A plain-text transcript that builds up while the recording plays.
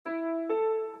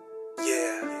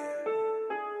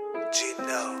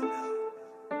G.No,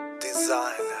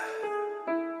 designer,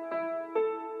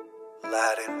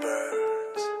 Latin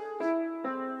birds,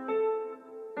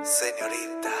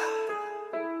 señorita.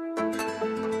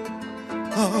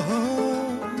 Oh,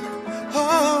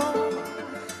 oh,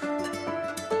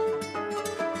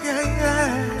 yeah,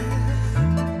 yeah.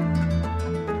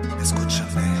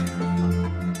 Escúchame.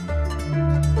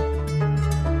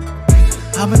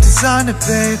 I'm a designer,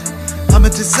 babe. I'm a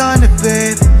designer,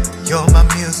 babe. You're my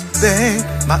muse, babe.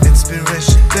 My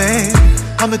inspiration, babe.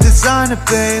 I'm a designer,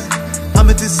 babe. I'm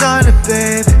a designer,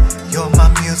 babe. You're my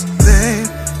muse, babe.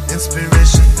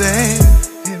 Inspiration, babe.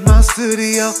 In my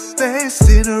studio, based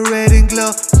in a radiant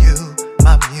glow. You,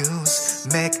 my muse,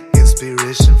 make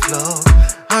inspiration flow.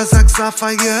 Eyes like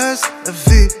sapphires, a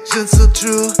vision so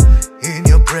true. In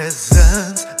your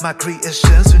presence, my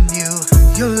creations renew.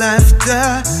 Your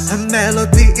laughter, a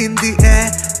melody in the air.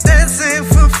 Dancing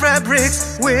through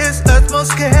fabrics with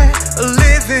utmost care. A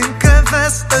living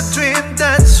canvas, a dream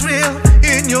that's real.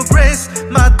 In your grace,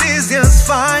 my visions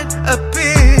find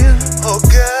appeal. Oh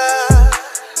God,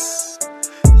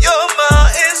 you're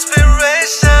my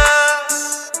inspiration.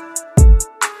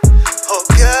 Oh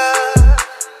God,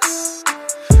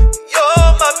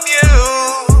 you're my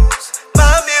muse,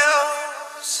 my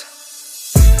muse.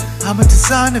 I'm a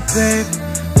designer, babe.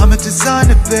 I'm a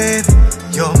designer, babe.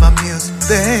 You're my muse,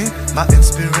 babe. My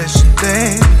inspiration,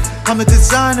 babe. I'm a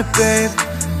designer, babe.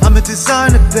 I'm a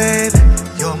designer, babe.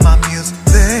 You're my muse,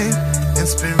 babe.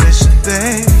 Inspiration,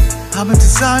 babe. I'm a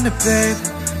designer, babe.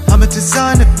 I'm a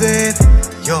designer, babe.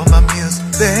 You're my muse,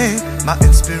 babe. My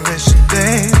inspiration,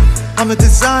 babe. I'm a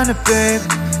designer, babe.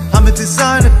 I'm a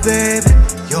designer, babe.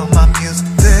 You're my muse,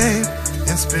 babe.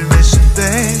 Inspiration,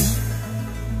 babe.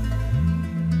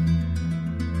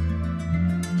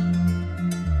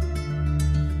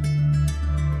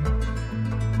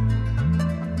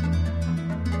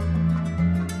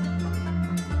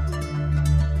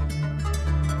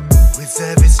 With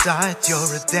every stride,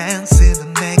 you're a dance in the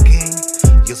making.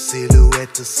 Your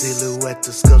silhouette to silhouette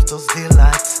to sculptor's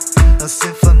delight. A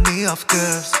symphony of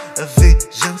curves, a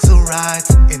vision so right.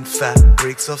 In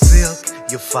fabrics of silk,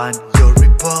 you find your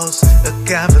repose. A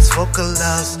canvas for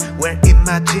colors, where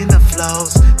imagine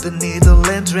flows. The needle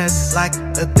and thread like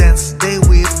a dance they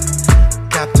weave.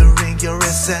 Capturing your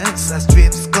essence as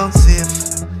dreams conceive.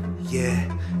 Yeah,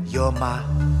 you're my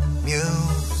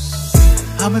muse.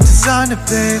 I'm a designer,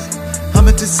 babe. I'm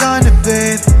a designer,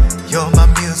 babe. You're my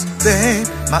muse, babe.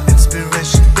 My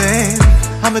inspiration, babe.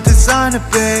 I'm a designer,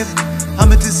 babe.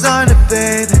 I'm a designer,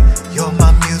 babe. You're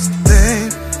my muse,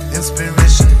 babe.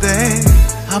 Inspiration, babe.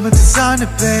 I'm a designer,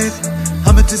 babe.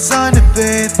 I'm a designer,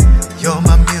 babe. You're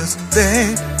my muse,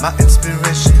 babe. My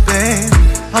inspiration, babe.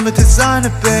 I'm a designer,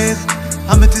 babe.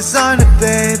 I'm a designer,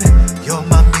 babe.